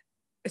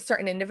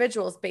certain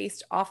individuals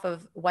based off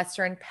of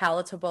Western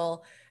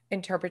palatable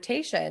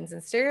interpretations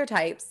and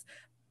stereotypes,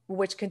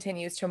 which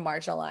continues to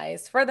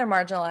further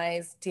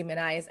marginalize,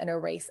 demonize, and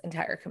erase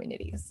entire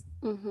communities.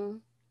 Mm-hmm.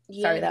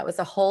 Yeah. Sorry, that was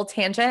a whole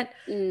tangent.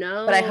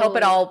 No. But I hope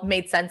it all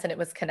made sense and it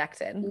was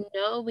connected.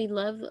 No,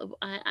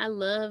 I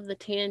love the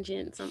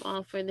tangents. I'm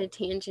all for the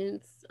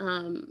tangents.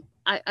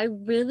 I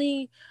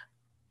really,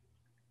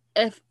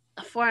 if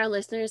for our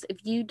listeners,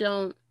 if you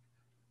don't,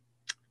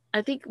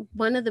 I think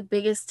one of the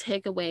biggest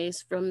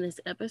takeaways from this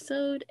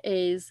episode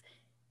is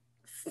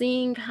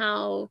seeing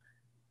how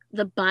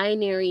the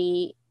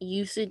binary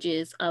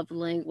usages of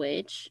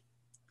language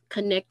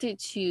connected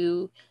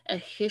to a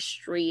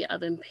history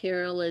of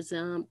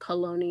imperialism,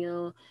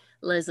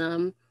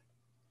 colonialism,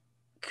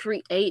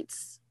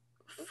 creates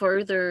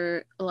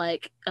further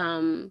like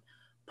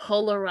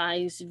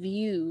polarized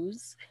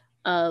views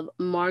of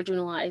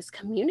marginalized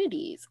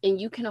communities, and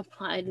you can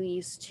apply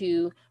these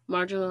to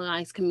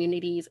marginalized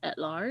communities at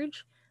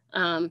large.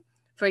 Um,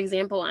 for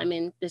example, I'm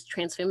in this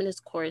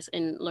transfeminist course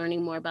and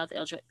learning more about the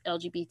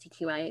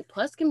LGBTQIA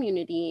plus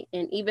community,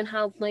 and even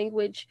how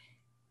language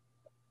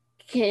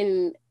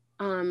can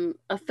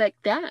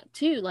affect that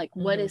too. Like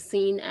what Mhm. is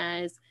seen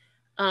as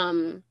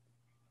um,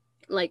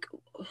 like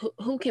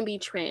who can be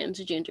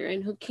transgender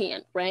and who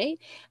can't, right?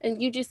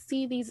 And you just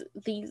see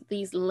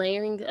these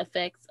layering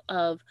effects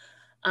of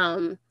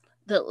um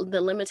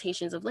the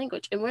limitations of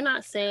language. And we're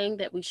not saying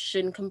that we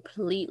shouldn't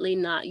completely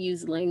not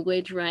use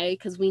language, right?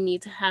 Because we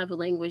need to have a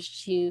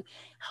language to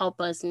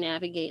help us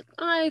navigate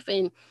life,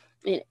 and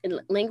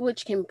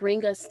language can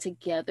bring us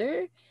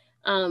together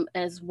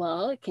as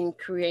well. It can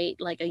create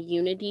like a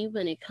unity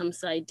when it comes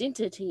to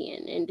identity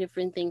and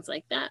different things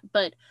like that.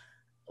 But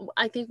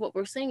I think what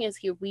we're saying is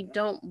here we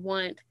don't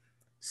want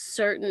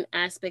certain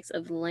aspects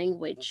of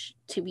language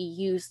to be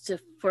used to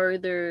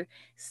further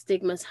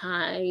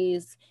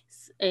stigmatize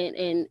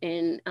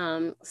and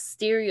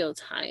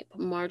stereotype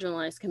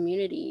marginalized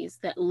communities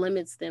that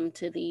limits them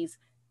to these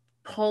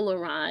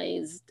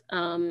polarized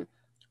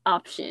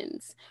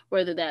options,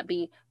 whether that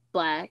be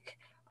black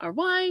or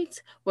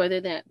white, whether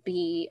that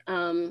be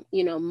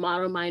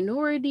model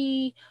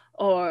minority,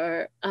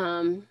 or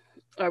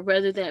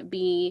whether that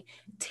be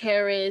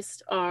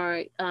terrorist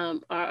or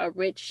a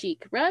rich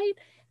chic, right?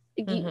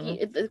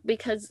 Mhm.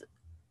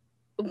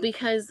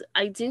 Because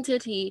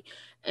identity,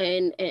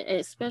 and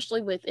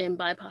especially within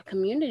BIPOC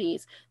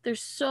communities,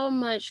 there's so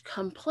much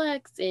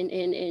complex and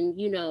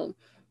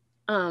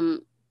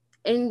um,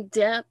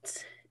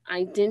 in-depth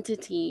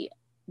identity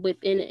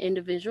within an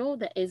individual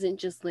that isn't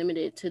just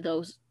limited to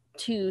those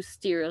two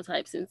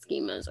stereotypes and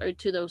schemas, or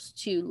to those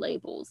two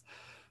labels.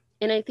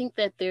 And I think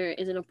that there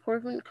is an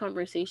important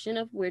conversation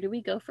of where do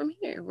we go from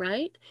here,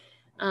 right?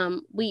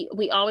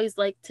 We always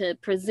like to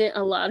present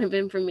a lot of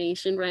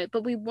information, right?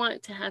 But we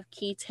want to have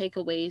key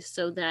takeaways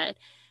so that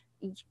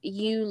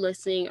you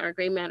listening, our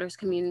Gray Matters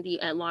community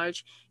at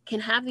large,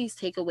 can have these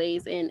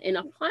takeaways and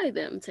apply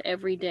them to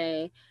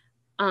everyday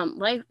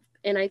life.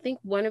 And I think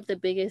one of the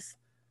biggest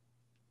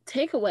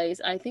takeaways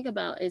I think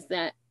about is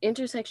that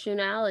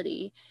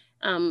intersectionality,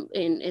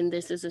 and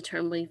this is a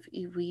term we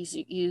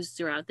used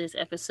throughout this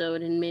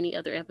episode and many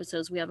other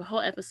episodes. We have a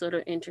whole episode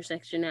of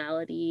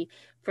intersectionality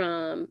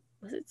from,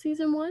 was it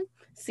season one?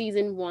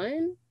 Season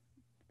one,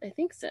 I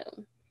think so.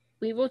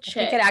 We will I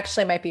think it check.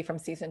 actually might be from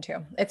season 2.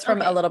 It's from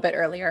a Okay. little bit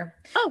earlier.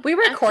 Oh, We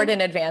record actually,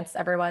 in advance,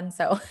 everyone,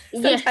 so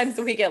sometimes yes.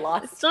 we get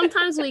lost.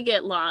 Sometimes we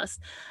get lost.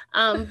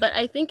 But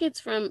I think it's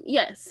from,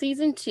 yes,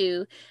 season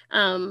two.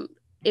 Um,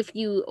 if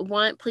you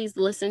want, please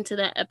listen to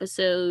that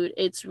episode.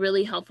 It's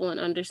really helpful in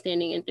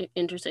understanding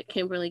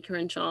Kimberly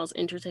Crenshaw's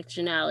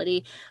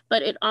intersectionality,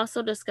 but it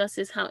also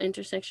discusses how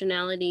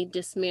intersectionality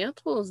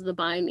dismantles the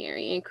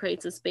binary and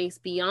creates a space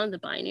beyond the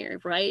binary,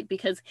 right?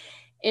 Because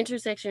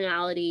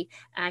intersectionality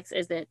acts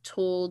as that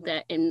tool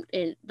that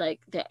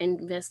that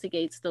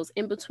investigates those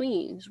in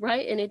betweens,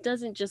 right? And it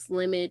doesn't just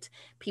limit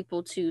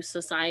people to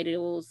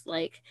societal's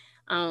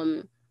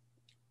um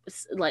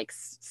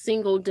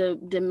single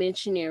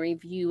dimensionary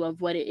view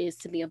of what it is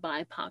to be a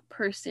BIPOC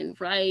person,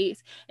 right?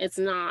 It's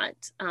not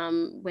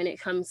when it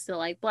comes to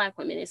like black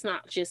women, it's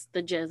not just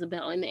the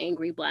Jezebel and the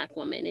angry black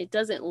woman. It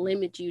doesn't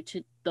limit you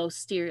to those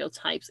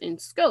stereotypes and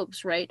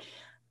scopes, right?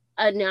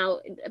 Now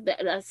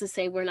that's to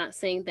say, we're not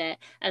saying that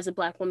as a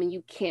black woman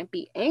you can't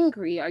be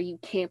angry or you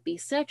can't be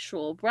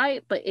sexual,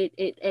 right? But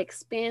it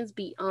expands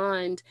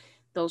beyond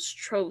those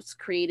tropes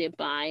created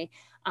by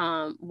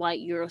white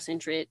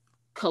Eurocentric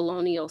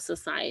colonial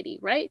society,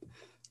 right?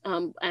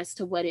 As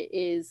to what it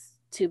is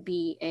to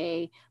be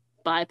a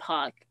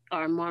BIPOC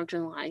or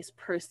marginalized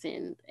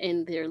person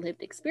in their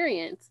lived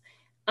experience.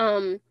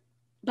 Um,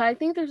 but I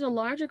think there's a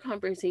larger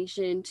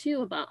conversation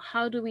too about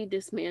how do we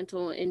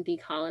dismantle and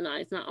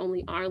decolonize not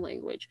only our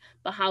language,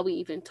 but how we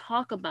even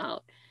talk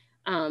about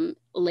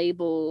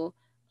label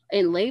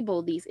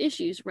these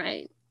issues,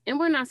 right? And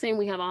we're not saying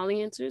we have all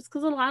the answers,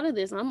 because a lot of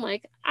this I'm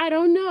like, I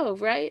don't know,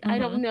 right? Mhm. I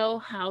don't know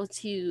how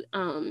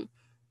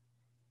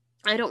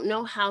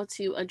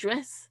to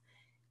address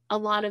a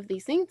lot of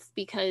these things,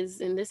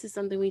 because, and this is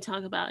something we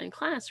talk about in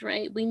class,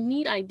 right? We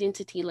need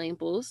identity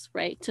labels,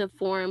 right, to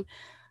form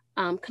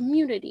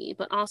community,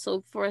 but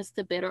also for us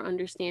to better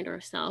understand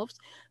ourselves.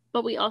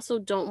 But we also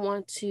don't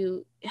want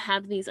to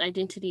have these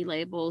identity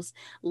labels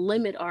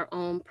limit our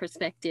own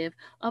perspective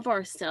of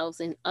ourselves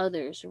and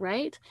others,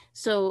 right?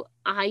 So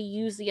I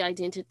use the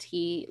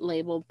identity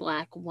label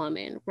Black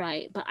woman,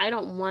 right? But I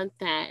don't want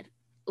that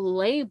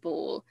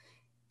label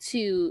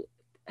to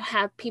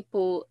have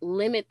people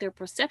limit their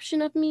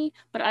perception of me,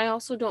 but I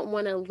also don't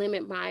want to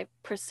limit my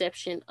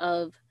perception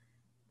of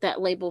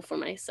that label for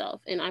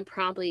myself. And I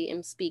probably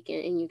am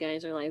speaking and you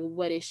guys are like,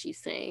 what is she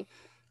saying?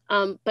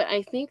 But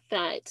I think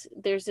that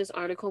there's this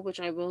article which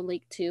I will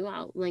link to.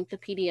 I'll link the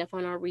PDF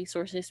on our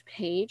resources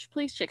page.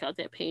 Please check out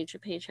that page. The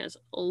page has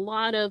a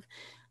lot of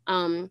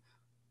um,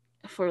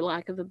 for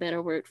lack of a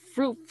better word,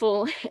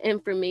 fruitful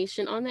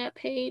information on that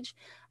page.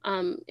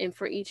 And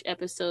for each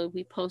episode,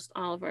 we post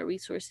all of our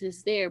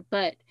resources there.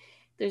 But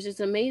there's this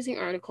amazing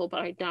article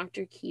by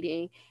Dr.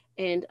 Keating,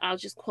 and I'll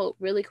just quote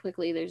really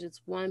quickly. There's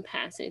this one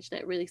passage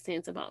that really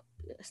stands out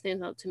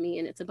to me,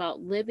 and it's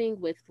about living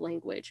with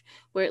language,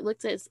 where it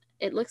looks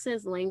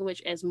at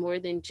language as more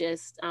than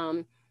just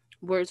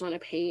words on a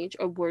page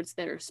or words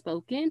that are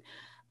spoken.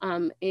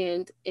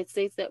 And it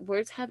states that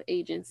words have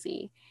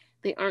agency.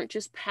 They aren't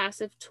just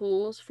passive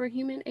tools for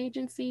human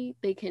agency.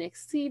 They can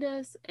exceed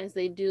us, as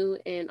they do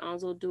in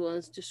Anzaldúa's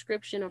Dua's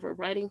description of her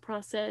writing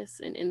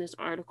process. And in this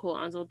article,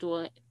 Anzaldúa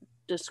Dua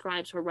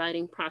describes her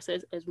writing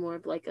process as more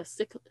of like a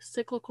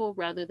cyclical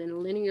rather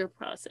than linear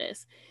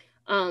process.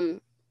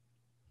 Um,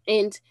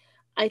 and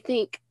I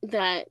think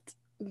that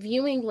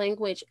viewing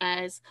language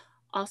as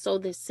also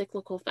this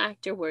cyclical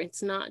factor where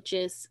it's not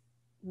just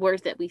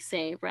words that we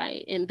say,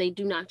 right? And they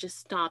do not just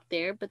stop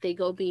there, but they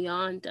go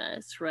beyond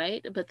us,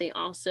 right? But they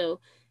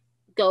also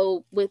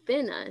go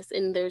within us.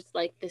 And there's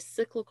like this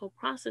cyclical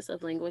process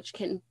of language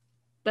can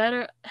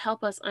better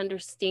help us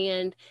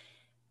understand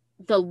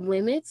the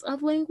limits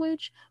of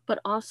language, but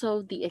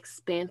also the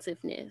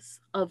expansiveness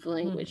of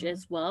language Mhm.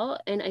 as well.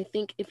 And I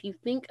think if you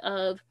think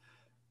of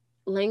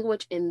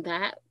language in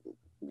that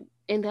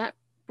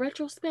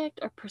retrospect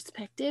or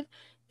perspective,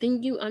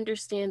 then you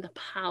understand the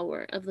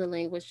power of the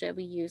language that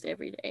we use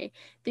every day.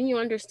 Then you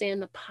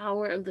understand the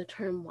power of the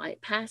term white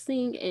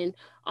passing and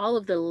all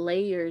of the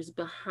layers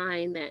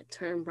behind that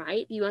term,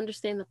 right? You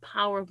understand the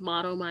power of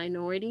model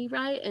minority,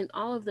 right? And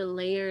all of the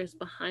layers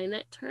behind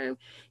that term.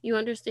 You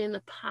understand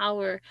the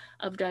power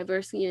of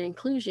diversity and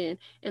inclusion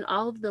and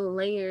all of the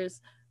layers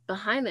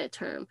behind that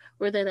term,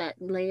 whether that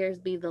layers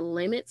be the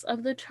limits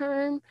of the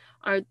term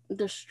are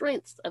the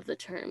strengths of the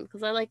term,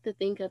 because I like to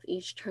think of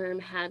each term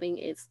having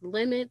its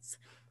limits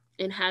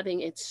and having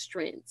its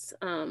strengths.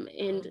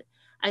 And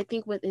I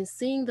think within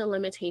seeing the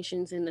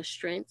limitations and the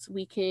strengths,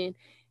 we can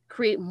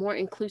create more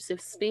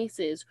inclusive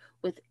spaces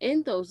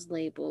within those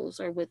labels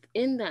or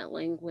within that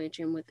language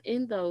and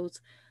within those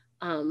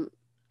um,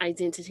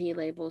 identity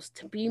labels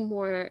to be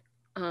more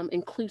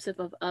inclusive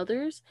of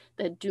others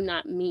that do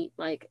not meet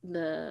like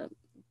the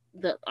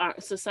our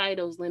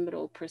societal's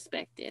liminal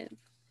perspective.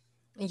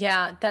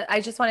 Yeah, that I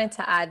just wanted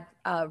to add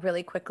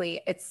really quickly.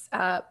 It's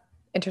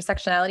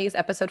intersectionality is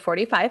episode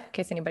 45, in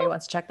case anybody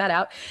wants to check that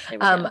out. There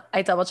we go.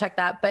 I double checked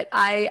that, but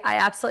I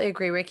absolutely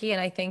agree, Ricky,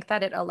 and I think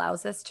that it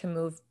allows us to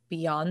move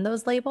beyond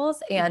those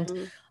labels and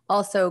Mm-hmm.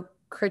 also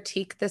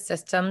critique the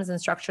systems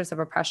and structures of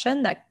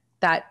oppression that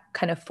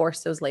kind of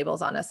force those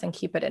labels on us and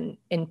keep it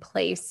in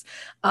place.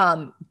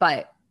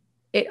 But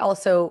it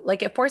also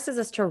like it forces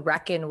us to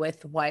reckon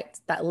with what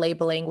that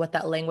labeling, what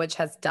that language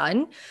has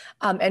done,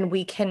 and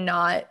we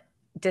cannot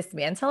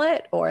dismantle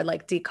it or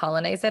like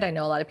decolonize it. I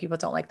know a lot of people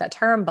don't like that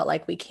term, but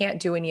like we can't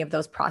do any of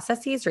those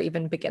processes or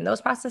even begin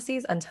those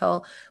processes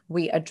until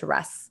we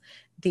address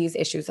these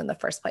issues in the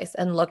first place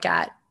and look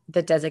at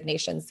the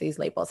designations these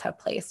labels have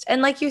placed.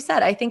 And like you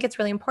said, I think it's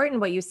really important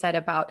what you said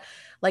about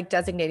like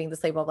designating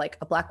this label of like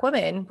a Black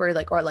woman, where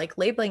like, or like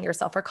labeling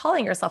yourself or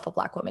calling yourself a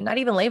Black woman, not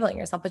even labeling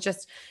yourself, but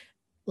just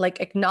like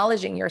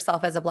acknowledging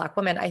yourself as a Black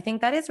woman. I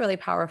think that is really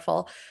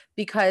powerful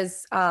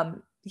because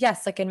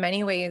yes, like in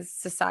many ways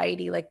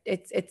society, like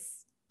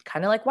it's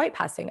kind of like white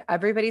passing.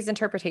 Everybody's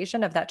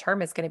interpretation of that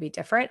term is going to be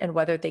different, and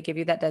whether they give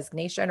you that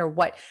designation or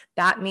what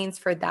that means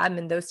for them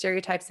and those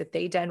stereotypes that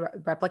they then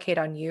replicate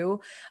on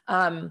you,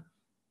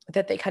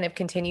 that they kind of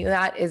continue,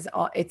 that is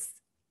it's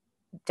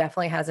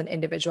definitely has an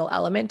individual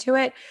element to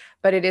it,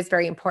 but it is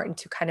very important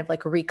to kind of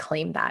like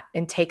reclaim that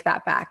and take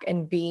that back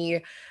and be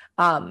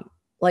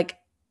like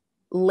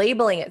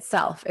labeling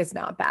itself is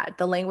not bad.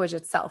 The language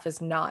itself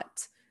is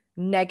not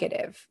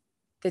negative.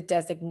 The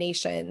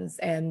designations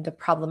and the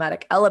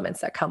problematic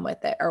elements that come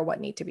with it are what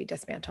need to be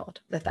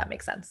dismantled, if that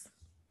makes sense.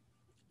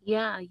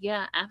 Yeah,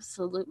 yeah,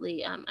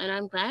 absolutely. And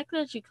I'm glad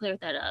that you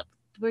cleared that up.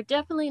 We're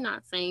definitely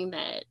not saying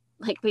that,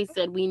 like we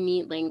said, we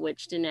need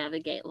language to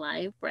navigate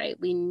life, right?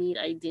 We need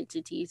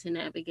identity to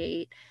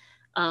navigate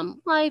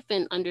life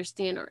and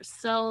understand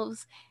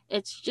ourselves.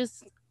 It's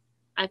just,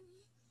 I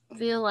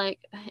feel like,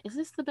 is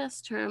this the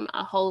best term?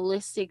 A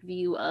holistic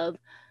view of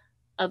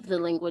the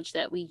language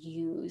that we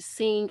use,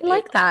 seeing I it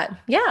like that.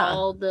 Yeah.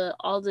 all the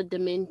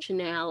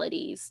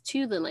dimensionalities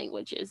to the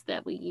languages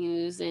that we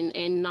use,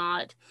 and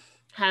not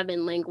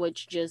having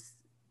language just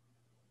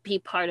be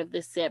part of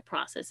the said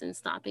process and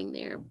stopping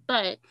there.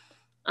 But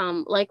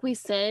like we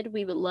said,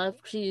 we would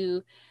love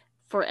to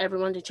for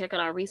everyone to check out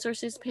our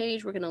resources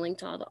page. We're going to link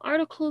to all the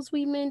articles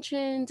we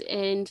mentioned.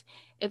 And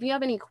if you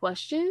have any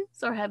questions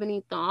or have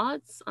any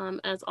thoughts,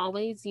 as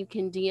always, you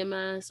can DM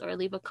us or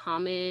leave a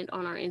comment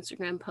on our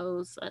Instagram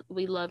posts.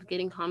 We love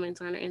getting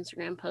comments on our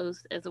Instagram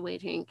posts as a way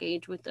to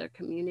engage with our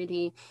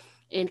community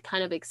and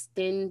kind of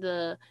extend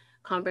the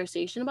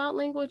conversation about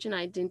language and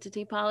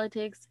identity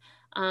politics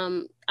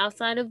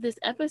outside of this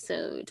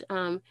episode.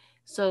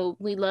 So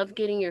we love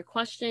getting your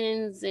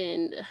questions,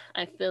 and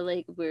I feel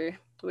like we're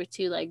We're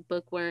two like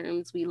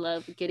bookworms. We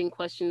love getting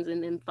questions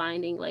and then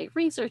finding like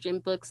research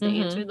and books to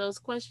answer Mm-hmm. those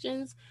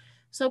questions.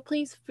 So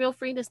please feel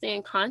free to stay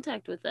in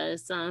contact with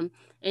us in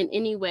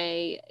any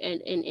way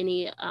and in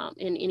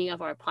any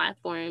of our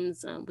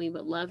platforms. We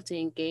would love to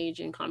engage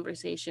in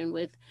conversation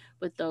with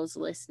those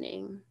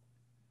listening.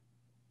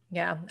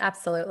 Yeah,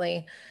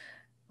 absolutely.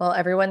 Well,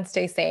 everyone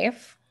stay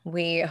safe.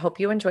 We hope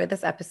you enjoyed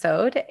this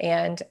episode,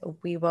 and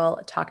we will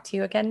talk to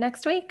you again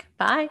next week.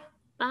 Bye.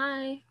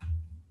 Bye.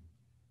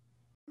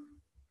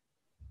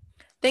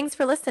 Thanks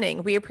for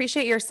listening. We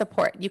appreciate your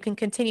support. You can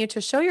continue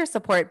to show your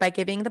support by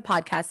giving the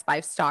podcast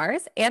 5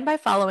 stars and by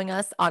following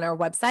us on our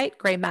website,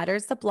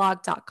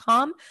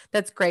 graymatterstheblog.com.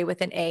 That's gray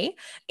with an A,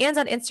 and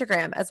on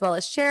Instagram, as well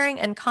as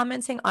sharing and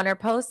commenting on our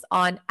posts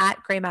on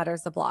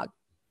 @graymatterstheblog.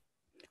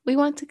 We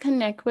want to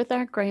connect with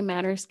our Gray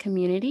Matters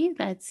community.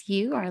 That's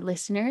you, our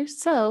listeners.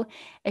 So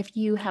if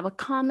you have a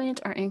comment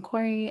or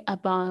inquiry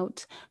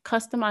about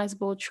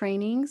customizable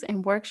trainings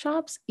and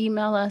workshops,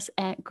 email us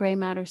at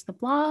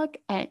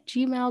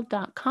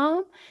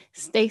graymatterstheblog@gmail.com.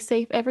 Stay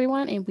safe,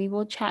 everyone, and we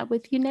will chat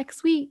with you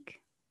next week.